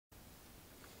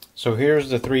So here's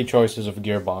the three choices of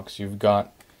gearbox. You've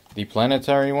got the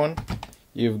planetary one,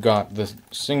 you've got this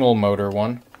single motor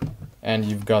one, and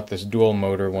you've got this dual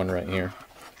motor one right here.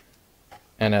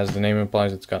 And as the name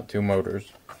implies, it's got two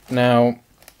motors. Now,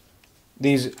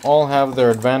 these all have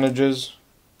their advantages,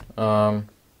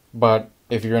 but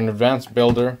if you're an advanced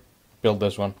builder, build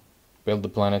this one. Build the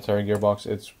planetary gearbox.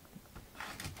 It's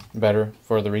better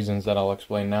for the reasons that I'll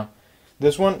explain now.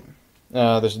 This one,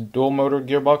 this dual motor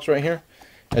gearbox right here,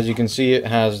 as you can see, it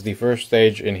has the first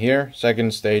stage in here,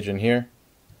 second stage in here,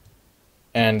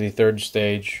 and the third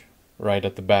stage right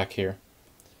at the back here.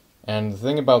 And the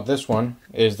thing about this one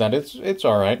is that it's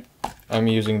alright. I'm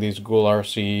using these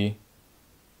OpenRC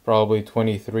probably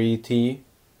 23T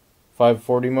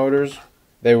 540 motors.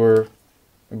 They were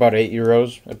about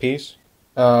 €8 a piece.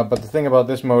 But the thing about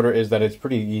this motor is that it's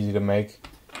pretty easy to make,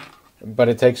 but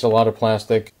it takes a lot of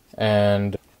plastic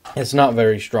and it's not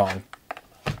very strong.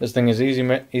 This thing is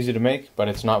easy to make, but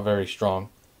it's not very strong.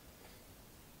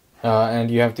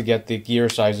 And you have to get the gear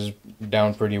sizes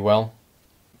down pretty well,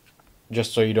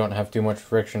 just so you don't have too much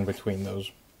friction between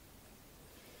those.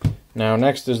 Now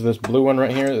next is this blue one right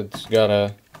here. It's got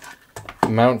a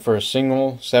mount for a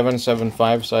single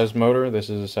 775 size motor.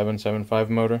 This is a 775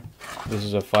 motor. This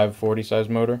is a 540 size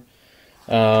motor.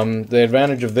 The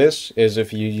advantage of this is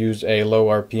if you use a low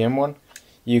RPM one,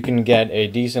 you can get a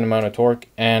decent amount of torque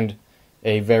and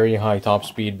a very high top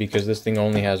speed, because this thing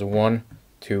only has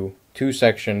two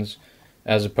sections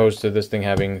as opposed to this thing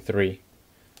having three.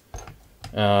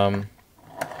 And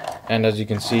as you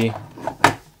can see,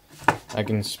 I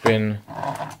can spin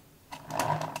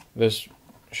this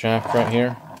shaft right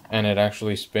here and it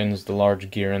actually spins the large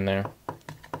gear in there.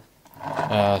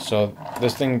 So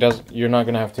this thing you're not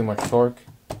going to have too much torque,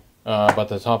 but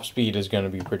the top speed is going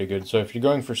to be pretty good. So if you're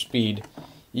going for speed,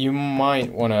 you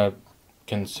might want to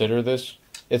consider this.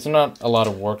 It's not a lot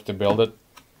of work to build it.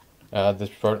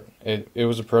 It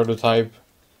was a prototype.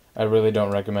 I really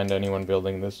don't recommend anyone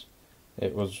building this.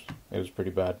 It was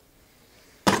pretty bad.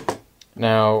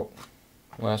 Now,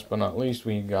 last but not least,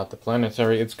 we got the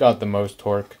planetary. It's got the most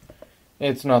torque.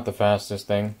 It's not the fastest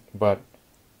thing, but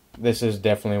this is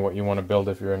definitely what you want to build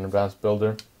if you're an advanced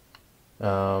builder.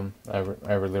 I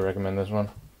really recommend this one.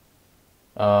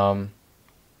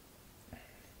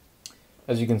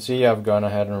 As you can see, I've gone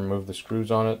ahead and removed the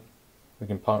screws on it. We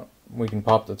can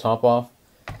pop the top off.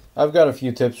 I've got a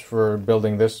few tips for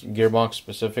building this gearbox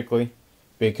specifically,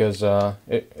 because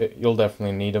you'll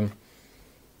definitely need them.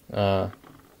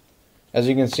 As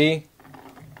you can see,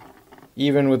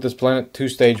 even with this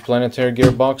two-stage planetary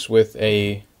gearbox with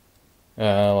a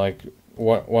like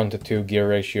 1 to 2 gear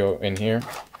ratio in here,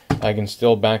 I can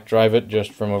still back drive it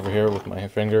just from over here with my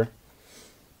finger.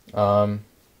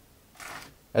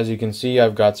 As you can see,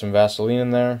 I've got some Vaseline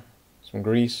in there, some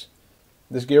grease.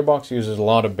 This gearbox uses a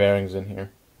lot of bearings in here,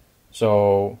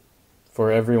 so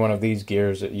for every one of these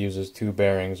gears it uses 2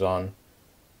 bearings on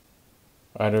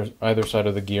either side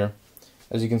of the gear.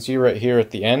 As you can see right here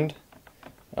at the end,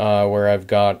 where I've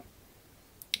got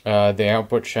the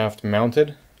output shaft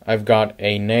mounted, I've got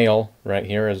a nail right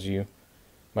here, as you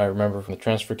might remember from the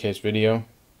transfer case video.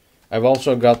 I've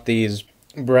also got these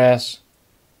brass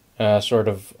sort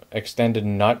of extended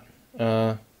nut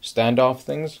standoff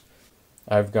things.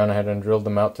 I've gone ahead and drilled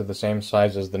them out to the same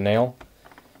size as the nail,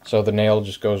 so the nail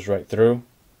just goes right through,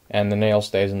 and the nail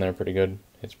stays in there pretty good.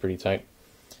 It's pretty tight.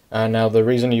 Now the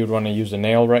reason you'd want to use a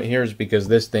nail right here is because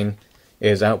this thing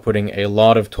is outputting a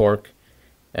lot of torque,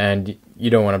 and you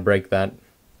don't want to break that.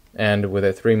 And with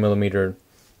a 3mm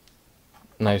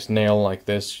nice nail like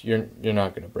this, you're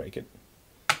not going to break it.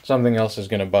 Something else is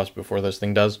going to bust before this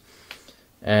thing does.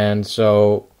 And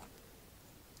so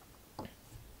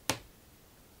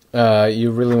you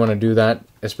really want to do that,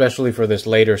 especially for this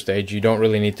later stage. You don't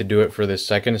really need to do it for this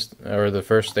second or the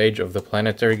first stage of the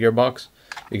planetary gearbox,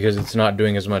 because it's not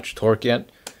doing as much torque yet,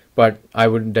 but I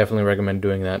would definitely recommend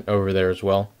doing that over there as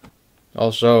well.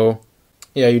 Also,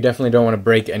 yeah, you definitely don't want to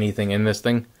break anything in this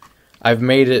thing. I've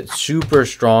made it super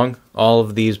strong, all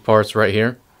of these parts right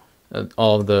here,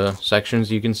 all of the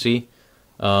sections you can see.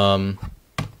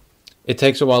 It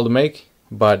takes a while to make,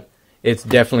 but it's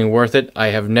definitely worth it. I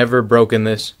have never broken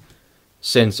this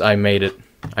since I made it.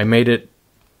 I made it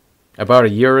about a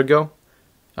year ago,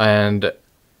 and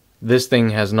this thing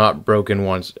has not broken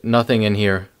once. Nothing in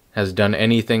here has done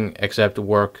anything except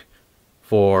work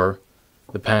for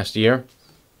the past year.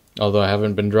 Although I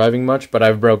haven't been driving much, but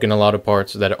I've broken a lot of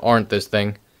parts that aren't this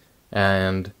thing.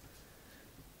 And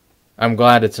I'm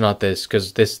glad it's not this,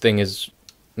 because this thing is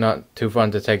not too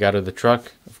fun to take out of the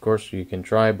truck. Of course, you can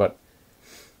try, but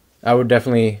I would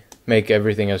definitely make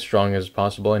everything as strong as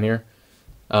possible in here.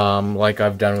 like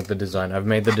I've done with the design. I've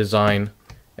made the design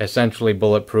essentially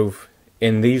bulletproof.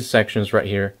 In these sections right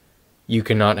here, you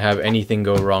cannot have anything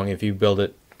go wrong if you build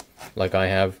it like I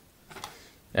have.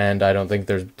 And I don't think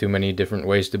there's too many different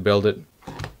ways to build it.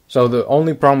 So the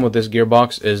only problem with this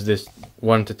gearbox is this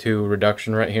 1-to-2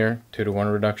 reduction right here,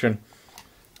 2-to-1 reduction.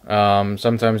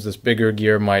 Sometimes this bigger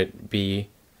gear might be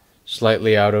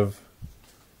slightly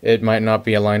it might not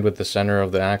be aligned with the center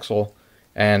of the axle,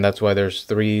 and that's why there's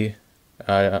 3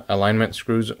 alignment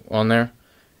screws on there,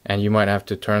 and you might have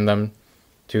to turn them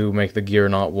to make the gear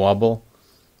not wobble.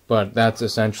 But that's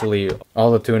essentially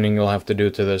all the tuning you'll have to do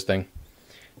to this thing.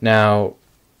 Now,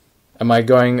 am I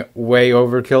going way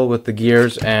overkill with the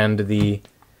gears and the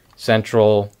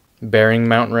central bearing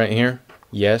mount right here?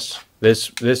 Yes. This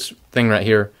thing right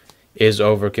here is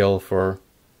overkill for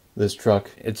this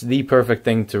truck. It's the perfect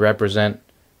thing to represent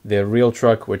the real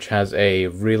truck, which has a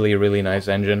really, really nice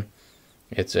engine.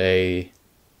 It's a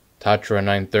Tatra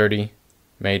 930,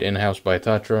 made in-house by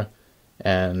Tatra,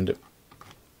 and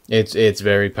it's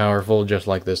very powerful, just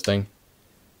like this thing.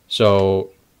 So,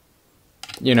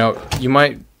 you know, you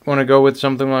might want to go with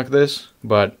something like this,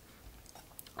 but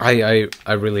I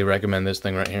really recommend this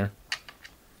thing right here.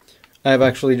 I've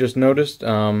actually just noticed,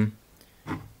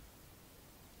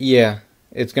 yeah,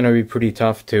 it's going to be pretty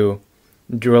tough to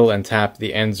drill and tap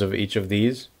the ends of each of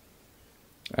these,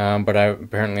 but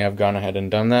apparently I've gone ahead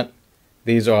and done that.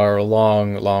 These are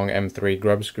long M3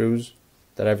 grub screws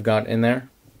that I've got in there,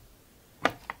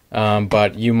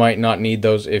 but you might not need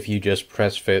those if you just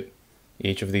press fit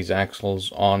each of these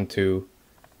axles onto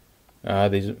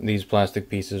these plastic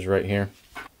pieces right here.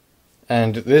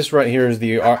 And this right here is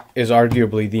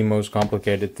arguably the most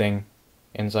complicated thing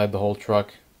inside the whole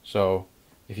truck. So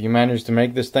if you manage to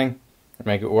make this thing,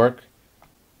 make it work,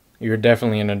 you're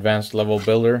definitely an advanced level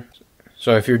builder.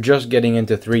 So if you're just getting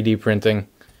into 3D printing,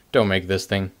 don't make this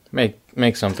thing.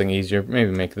 Make something easier.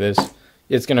 Maybe make this.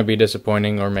 It's gonna be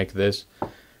disappointing, or make this.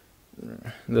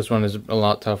 This one is a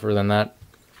lot tougher than that.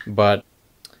 But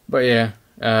yeah,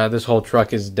 this whole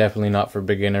truck is definitely not for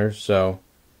beginners, so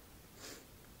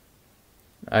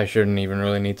I shouldn't even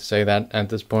really need to say that at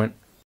this point.